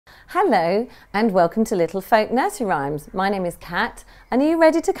Hello and welcome to Little Folk Nursery Rhymes. My name is Kat and are you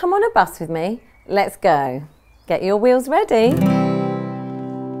ready to come on a bus with me? Let's go. Get your wheels ready.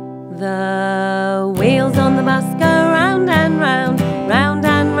 The wheels on the bus go round and round, round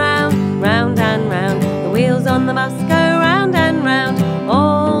and round, round and round. The wheels on the bus go round and round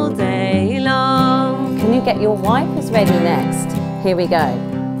all day long. Can you get your wipers ready next? Here we go.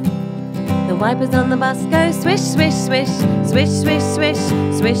 The wipers on the bus go swish, swish, swish, swish, swish, swish,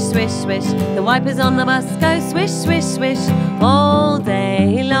 swish, swish, swish. The wipers on the bus go swish, swish, swish all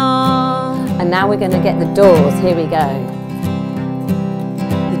day long. And now we're going to get the doors. Here we go.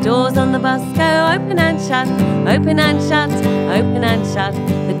 The doors on the bus go open and shut, open and shut, open and shut.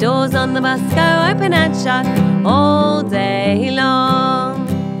 The doors on the bus go open and shut all day long.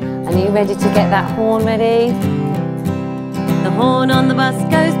 And are you ready to get that horn ready? The horn on the bus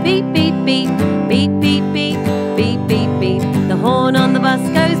goes beep, beep, beep, beep, beep, beep, beep, beep, beep. The horn on the bus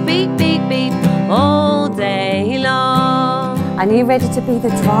goes beep, beep, beep all day long. And are you ready to be the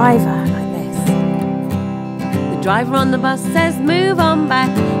driver like this? The driver on the bus says move on back,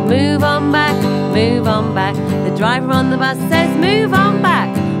 move on back, move on back. The driver on the bus says move on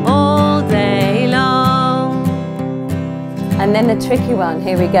back all day long. And then the tricky one,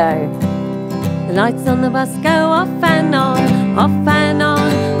 here we go. The lights on the bus go off and on, off and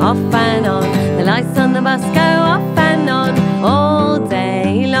on, off and on. The lights on the bus go off and on all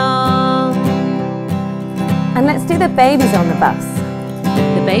day long. And let's do the babies on the bus.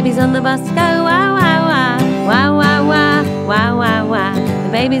 The babies on the bus go wow, wow, wow, wow, wow, wow, wow, wow, wow.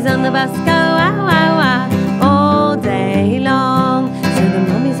 The babies on the bus go wow, wow, wow all day long. So the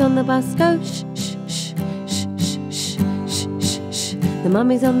mummies on the bus go shh, shh, shh, shh, shh, shh, shh, shh. The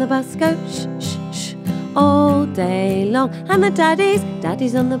mummies on the bus go shh, shh, shh all day long. And the daddies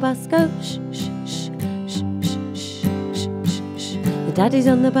on the bus go shh, shh, shh, shh, shh, shh, shh, shh. The daddies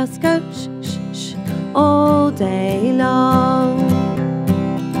on the bus go shh, shh, shh all day long.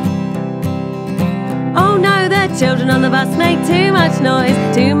 Oh no, the children on the bus make too much noise,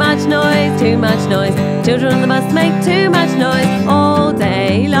 too much noise, too much noise. Children on the bus make too much